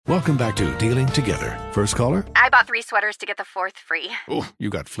Welcome back to Dealing Together. First caller? I bought 3 sweaters to get the 4th free. Oh, you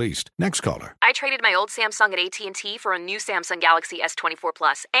got fleeced. Next caller? I traded my old Samsung at AT&T for a new Samsung Galaxy S24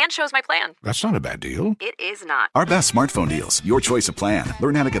 Plus and chose my plan. That's not a bad deal. It is not. Our best smartphone deals. Your choice of plan.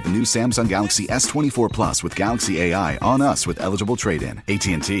 Learn how to get the new Samsung Galaxy S24 Plus with Galaxy AI on us with eligible trade-in.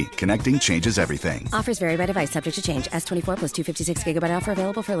 AT&T. Connecting changes everything. Offers vary by device. Subject to change. S24 plus 256 gigabyte offer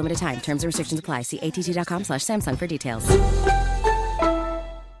available for a limited time. Terms and restrictions apply. See att.com/Samsung for details.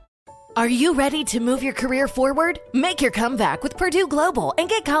 Are you ready to move your career forward? Make your comeback with Purdue Global and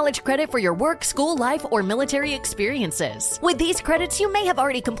get college credit for your work, school, life, or military experiences. With these credits, you may have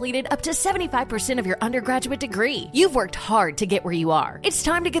already completed up to 75% of your undergraduate degree. You've worked hard to get where you are. It's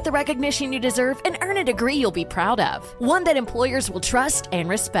time to get the recognition you deserve and earn a degree you'll be proud of. One that employers will trust and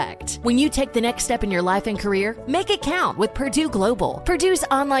respect. When you take the next step in your life and career, make it count with Purdue Global, Purdue's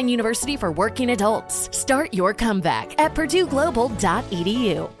online university for working adults. Start your comeback at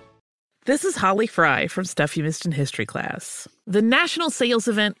purdueglobal.edu. This is Holly Fry from Stuff You Missed in History class. The national sales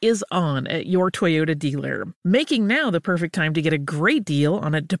event is on at your Toyota dealer, making now the perfect time to get a great deal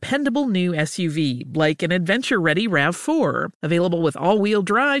on a dependable new SUV, like an adventure-ready RAV4. Available with all-wheel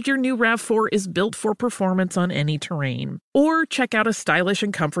drive, your new RAV4 is built for performance on any terrain. Or check out a stylish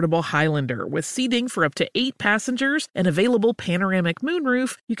and comfortable Highlander with seating for up to 8 passengers and available panoramic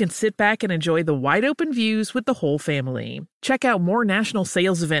moonroof. You can sit back and enjoy the wide-open views with the whole family. Check out more national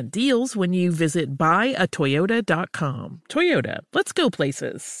sales event deals when you visit buyatoyota.com. Toyota, let's go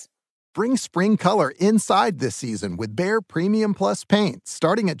places. Bring spring color inside this season with Behr Premium Plus paint,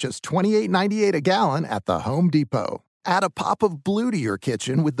 starting at just $28.98 a gallon at the Home Depot. Add a pop of blue to your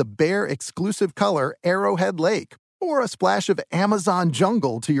kitchen with the Behr exclusive color Arrowhead Lake, or a splash of Amazon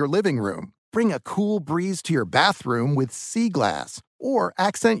Jungle to your living room. Bring a cool breeze to your bathroom with Sea Glass, or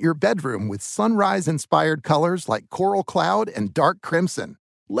accent your bedroom with sunrise-inspired colors like Coral Cloud and Dark Crimson.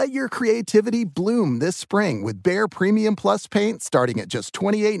 Let your creativity bloom this spring with Behr Premium Plus paint starting at just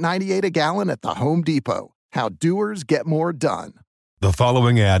 $28.98 a gallon at the Home Depot. How doers get more done. The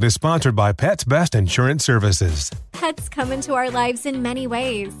following ad is sponsored by Pets Best Insurance Services. Pets come into our lives in many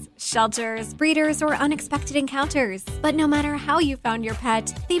ways. Shelters, breeders, or unexpected encounters. But no matter how you found your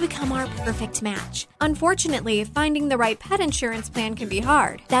pet, they become our perfect match. Unfortunately, finding the right pet insurance plan can be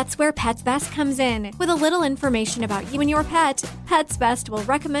hard. That's where Pets Best comes in. With a little information about you and your pet, Pets Best will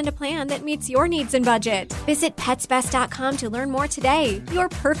recommend a plan that meets your needs and budget. Visit PetsBest.com to learn more today. Your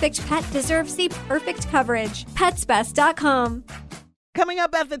perfect pet deserves the perfect coverage. PetsBest.com. Coming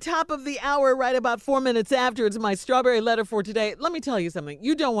up at the top of the hour, right about 4 minutes after, it's my strawberry letter for today. Let me tell you something.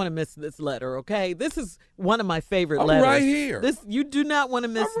 You don't want to miss this letter, okay? This is one of my favorite letters. Right here. You do not want to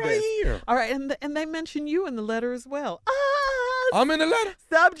miss this. Right here. All right, and they mention you in the letter as well. I'm in the letter.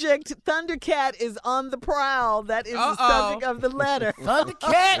 Subject, Thundercat is on the prowl. That is the subject of the letter.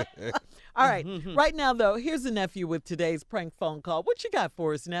 Thundercat. All right. Right now, though, here's a nephew with today's prank phone call. What you got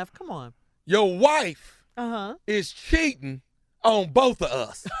for us, Neff? Come on. Your wife is cheating on both of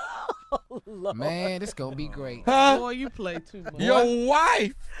us. Oh, man, this gonna be great. Huh? Boy, you play too much. Your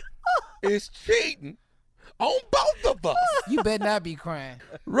wife is cheating on both of us. You better not be crying.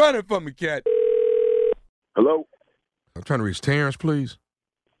 Run it for me, cat. Hello? I'm trying to reach Terrence, please.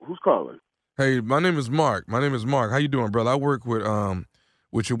 Who's calling? Hey, my name is Mark. How you doing, brother? I work with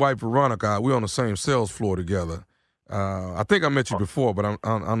your wife, Veronica. We're on the same sales floor together. I think I met you before, but I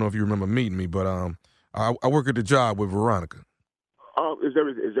don't know if you remember meeting me, but I work at the job with Veronica.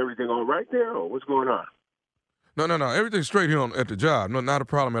 Is everything all right there, or what's going on? No. Everything's straight here at the job. No, not a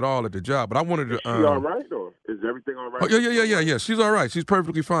problem at all at the job. But I wanted to. Is she all right, or is everything all right? Oh, yeah. She's all right. She's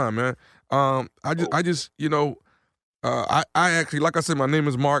perfectly fine, man. I actually, like I said, my name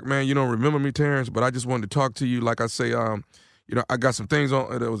is Mark, man. You don't remember me, Terrence, but I just wanted to talk to you. Like I say, I got some things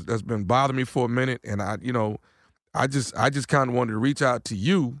on that's been bothering me for a minute, and I just kind of wanted to reach out to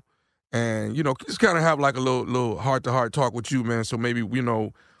you. And, just kind of have like a little heart-to-heart talk with you, man. So maybe, we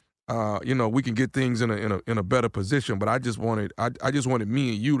can get things in a better position. But I just wanted me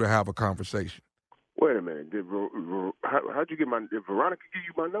and you to have a conversation. Wait a minute. How'd you get did Veronica give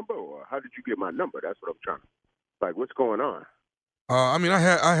you my number, or how did you get my number? That's what I'm trying to, what's going on?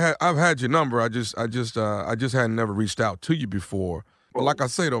 I've had your number. I just hadn't never reached out to you before. But like I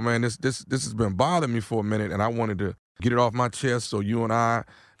say though, man, this has been bothering me for a minute, and I wanted to get it off my chest so you and I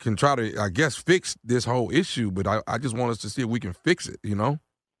can try to, I guess, fix this whole issue. But I just want us to see if we can fix it,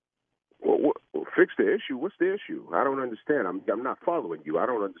 Well, fix the issue? What's the issue? I don't understand. I'm not following you. I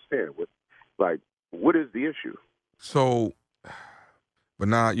don't understand. What is the issue? So, but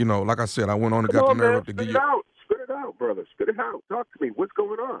now, like I said, I went on and got the nerve up to give you. Spit it out, brother. Spit it out. Talk to me. What's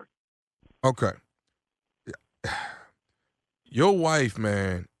going on? Okay. Your wife,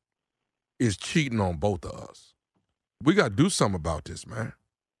 man, is cheating on both of us. We got to do something about this, man.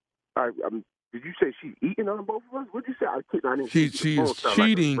 Did you say she's eating on both of us? What did you say? I didn't She the is phone sound like it was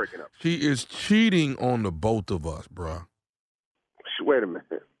cheating. breaking up. She is cheating on the both of us, bruh. Wait a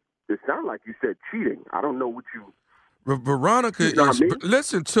minute. It sounded like you said cheating. I don't know what you. Veronica You know what is. I mean?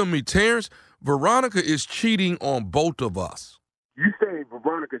 Listen to me, Terrence. Veronica is cheating on both of us. You saying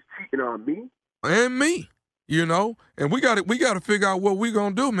Veronica's cheating on me? And me, you know, and we got to figure out what we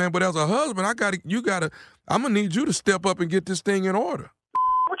gonna do, man. But as a husband, I'm gonna need you to step up and get this thing in order.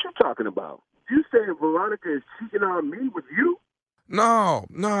 What you talking about? You saying Veronica is cheating on me with you? No,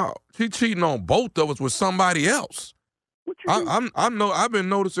 she cheating on both of us with somebody else. What you mean? I've been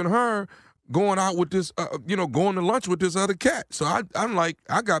noticing her going out with this, going to lunch with this other cat. So I'm like,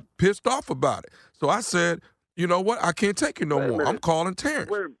 I got pissed off about it. So I said, you know what? I can't take it no more. I'm calling Terrence.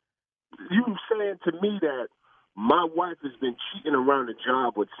 You saying to me that my wife has been cheating around the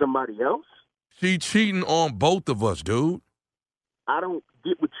job with somebody else? She cheating on both of us, dude. I don't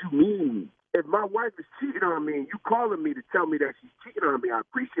get what you mean. If my wife is cheating on me and you calling me to tell me that she's cheating on me, I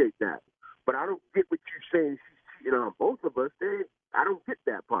appreciate that. But I don't get what you're saying she's cheating on both of us. I don't get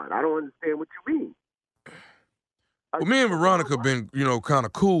that part. I don't understand what you mean. Well, me and Veronica been, kind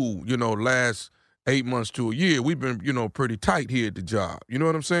of cool, last 8 months to a year. We've been, pretty tight here at the job. You know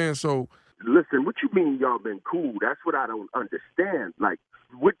what I'm saying? So listen, what you mean y'all been cool? That's what I don't understand. Like,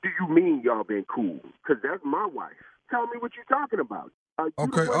 what do you mean y'all been cool? Because that's my wife. Tell me what you're talking about.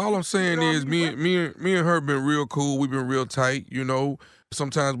 Okay, all I'm saying is me and her been real cool. We've been real tight,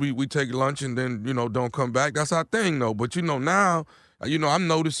 Sometimes we take lunch and then, don't come back. That's our thing, though. But, now, I'm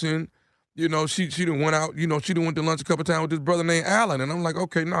noticing, she done went out, she done went to lunch a couple times with this brother named Alan. And I'm like,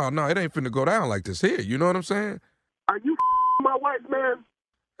 okay, no, it ain't finna go down like this here. You know what I'm saying? Are you my wife, man?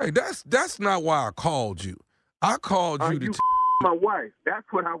 Hey, that's not why I called you. I called you to my wife. That's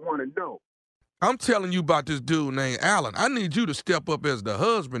what I want to know. I'm telling you about this dude named Alan. I need you to step up as the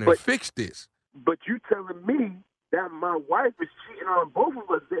husband and fix this. But you telling me that my wife is cheating on both of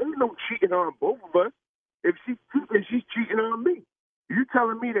us. There ain't no cheating on both of us. If she's cheating, she's cheating on me. You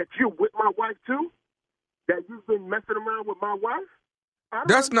telling me that you're with my wife too? That you've been messing around with my wife?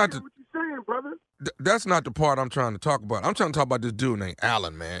 That's not what you're saying, brother. That's not the part I'm trying to talk about. I'm trying to talk about this dude named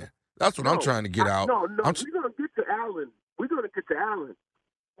Alan, man. That's what I'm trying to get out. No, we're going to get to Alan. We're going to get to Alan.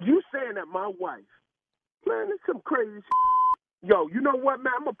 You saying that my wife, man, it's some crazy shit. Yo, you know what,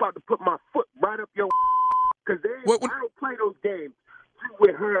 man? I'm about to put my foot right up your because I don't play those games. She's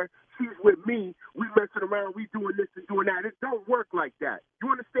with her, she's with me. We messing around, we doing this and doing that. It don't work like that.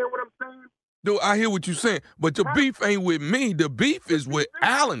 You understand what I'm saying? Dude, I hear what you're saying, but the beef ain't with me. The beef is with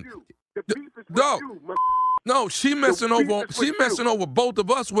Alan. The beef is with you. No, she messing over both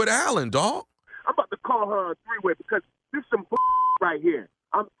of us with Alan, dog. I'm about to call her on three-way because there's some right here.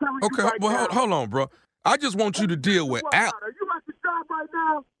 I'm telling you right now. Well, hold on, bro. I just want you to deal with Alan. Are you at the job right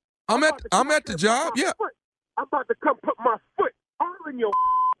now? I'm at the job, yeah. I'm about to come put my foot all in your.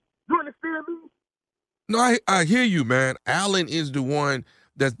 You understand me? No, I hear you, man. Alan is the one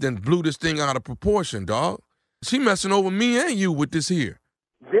that then blew this thing out of proportion, dog. She messing over me and you with this here.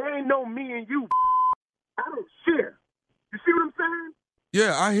 There ain't no me and you. I don't share. You see what I'm saying?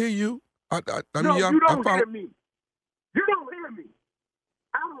 Yeah, I hear you. You don't hear me. You don't hear me.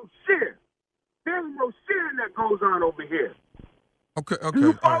 I don't share. There ain't no sharing that goes on over here. Okay. Do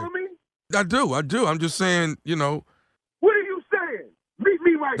you follow me? I do. I'm just saying, What are you saying? Meet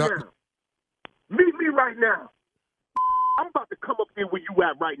me right now. Meet me right now. I'm about to come up here where you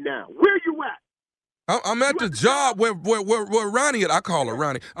at right now. Where you at? I'm at the job where Ronnie at. I call her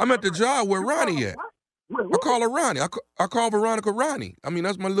Ronnie. I'm at the job where Ronnie at. I call her Ronnie. I call Veronica Ronnie. I mean,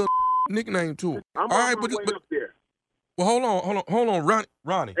 that's my little nickname to her. I'm on my way up there. Well, hold on,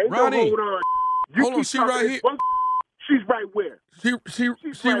 Ronnie. Ain't Ronnie. No hold on. Hold on, she right here. She's right where?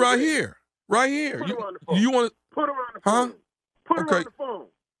 She right here. Right here. Put her on the phone. You want to? Put her on the phone. Huh? Put her on the phone.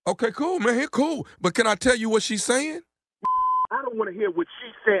 Okay, cool, man. Here, cool. But can I tell you what she's saying? I don't want to hear what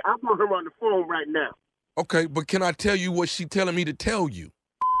she's saying. I want her on the phone right now. Okay, but can I tell you what she's telling me to tell you?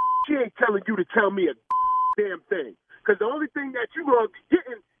 She ain't telling you to tell me a damn thing. Because the only thing that you going to be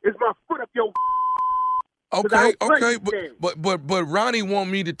getting is my foot up your. Okay, but Ronnie want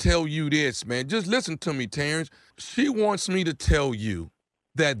me to tell you this, man. Just listen to me, Terrence. She wants me to tell you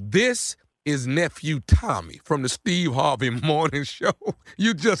that this is nephew Tommy from the Steve Harvey Morning Show.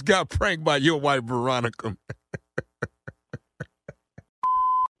 You just got pranked by your wife, Veronica.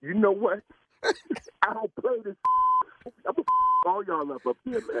 You know what? I don't play this. I'm going to all y'all up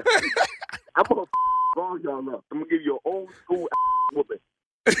here, man. I'm going to all y'all up. I'm going to give you an old school whooping.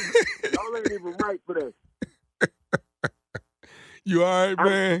 Y'all ain't even right for that. You all right,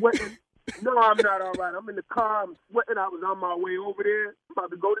 man? No, I'm not all right. I'm in the car. I'm sweating. I was on my way over there. I'm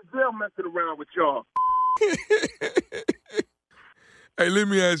about to go to jail messing around with y'all. Hey, let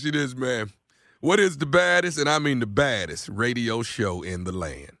me ask you this, man. What is the baddest, and I mean the baddest, radio show in the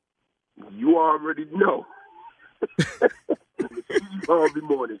land? You already know. Harvey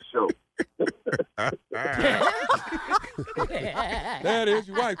Morning Show. That is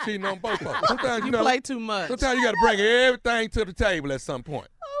your wife cheating on both of us. Sometimes You play too much. Sometimes you got to bring everything to the table at some point.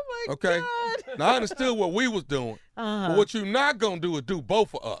 Oh, my Okay? God. Now, I understood what we was doing, but what you're not going to do is do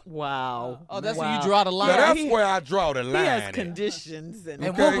both of us. Wow. Oh, that's wow. where you draw the line. Now, that's where I draw the line. He has at. conditions. And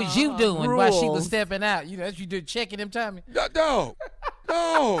And what was you doing while she was rules. stepping out? You know, that's you do checking him, Tommy. Dog.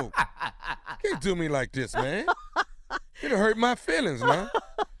 Can't do me like this, man. It'll hurt my feelings, man.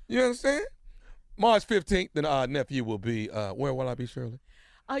 You understand? March 15th, the nephew will be, where will I be, Shirley?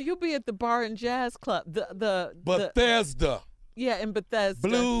 You'll be at the Bar and Jazz Club. The Bethesda. Yeah, in Bethesda.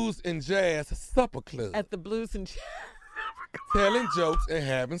 Blues and Jazz Supper Club. At the Blues and Jazz. Telling jokes and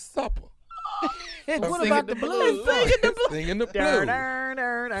having supper. And what Singing about the blues? Singing the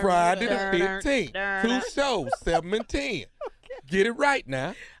blues. Friday the 15th. 2 shows, 7 and 10. Get it right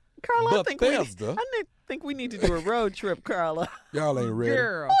now. Carla, I Bethesda. think we need to do a road trip, Carla. Y'all ain't ready.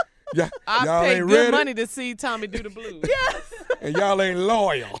 Girl, Yeah, I y'all paid ain't good ready. money to see Tommy do the blues. Yes. And y'all ain't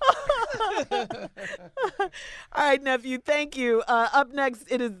loyal. All right, nephew, thank you. Up next,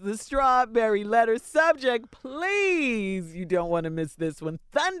 it is the Strawberry Letter. Subject, please, you don't want to miss this one.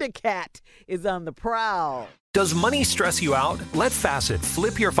 Thundercat is on the prowl. Does money stress you out? Let Facet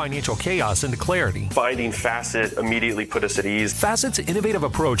flip your financial chaos into clarity. Finding Facet immediately put us at ease. Facet's innovative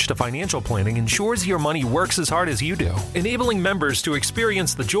approach to financial planning ensures your money works as hard as you do, enabling members to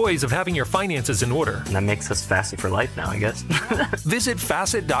experience the joys of having your finances in order. And that makes us Facet for life now, I guess. Visit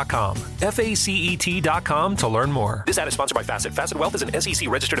Facet.com, FACET.com to learn more. This ad is sponsored by Facet. Facet Wealth is an SEC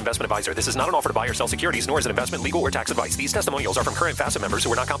registered investment advisor. This is not an offer to buy or sell securities, nor is it investment, legal, or tax advice. These testimonials are from current Facet members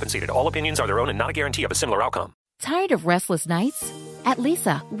who are not compensated. All opinions are their own and not a guarantee of a similar outcome. Tired of restless nights? At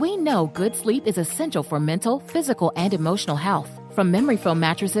Leesa, we know good sleep is essential for mental, physical, and emotional health. From memory foam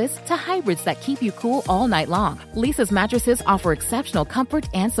mattresses to hybrids that keep you cool all night long, Leesa's mattresses offer exceptional comfort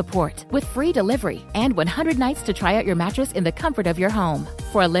and support with free delivery and 100 nights to try out your mattress in the comfort of your home.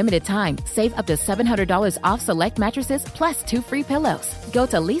 For a limited time, save up to $700 off select mattresses plus 2 free pillows. Go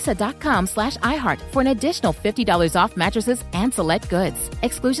to Leesa.com/iHeart for an additional $50 off mattresses and select goods.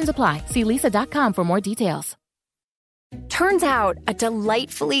 Exclusions apply. See Leesa.com for more details. Turns out, a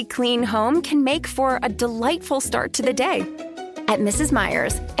delightfully clean home can make for a delightful start to the day. At Mrs.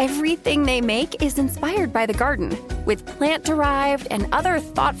 Meyer's, everything they make is inspired by the garden. With plant-derived and other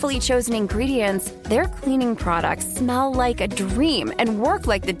thoughtfully chosen ingredients, their cleaning products smell like a dream and work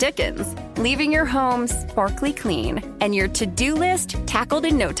like the Dickens, leaving your home sparkly clean and your to-do list tackled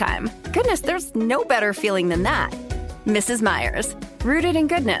in no time. Goodness, there's no better feeling than that. Mrs. Meyer's, rooted in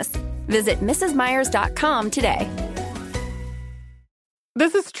goodness. Visit mrsmeyers.com today.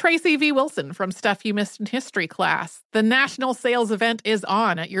 This is Tracy V. Wilson from Stuff You Missed in History class. The national sales event is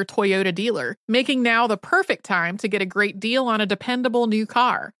on at your Toyota dealer, making now the perfect time to get a great deal on a dependable new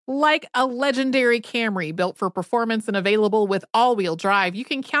car. Like a legendary Camry built for performance and available with all-wheel drive, you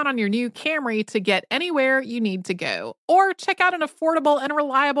can count on your new Camry to get anywhere you need to go. Or check out an affordable and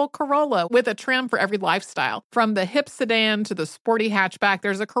reliable Corolla with a trim for every lifestyle. From the hip sedan to the sporty hatchback,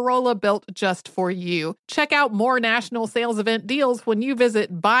 there's a Corolla built just for you. Check out more national sales event deals when you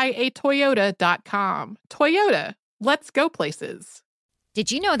visit buyatoyota.com. Toyota, let's go places.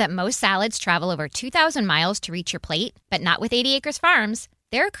 Did you know that most salads travel over 2,000 miles to reach your plate? But not with 80 Acres Farms.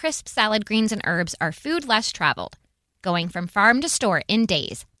 Their crisp salad greens and herbs are food less traveled, going from farm to store in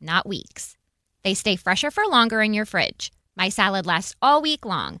days, not weeks. They stay fresher for longer in your fridge. My salad lasts all week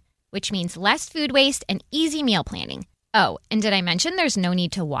long, which means less food waste and easy meal planning. Oh, and did I mention there's no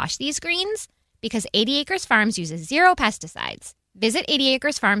need to wash these greens? Because 80 Acres Farms uses 0 pesticides. Visit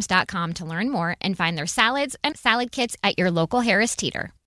 80acresfarms.com to learn more and find their salads and salad kits at your local Harris Teeter.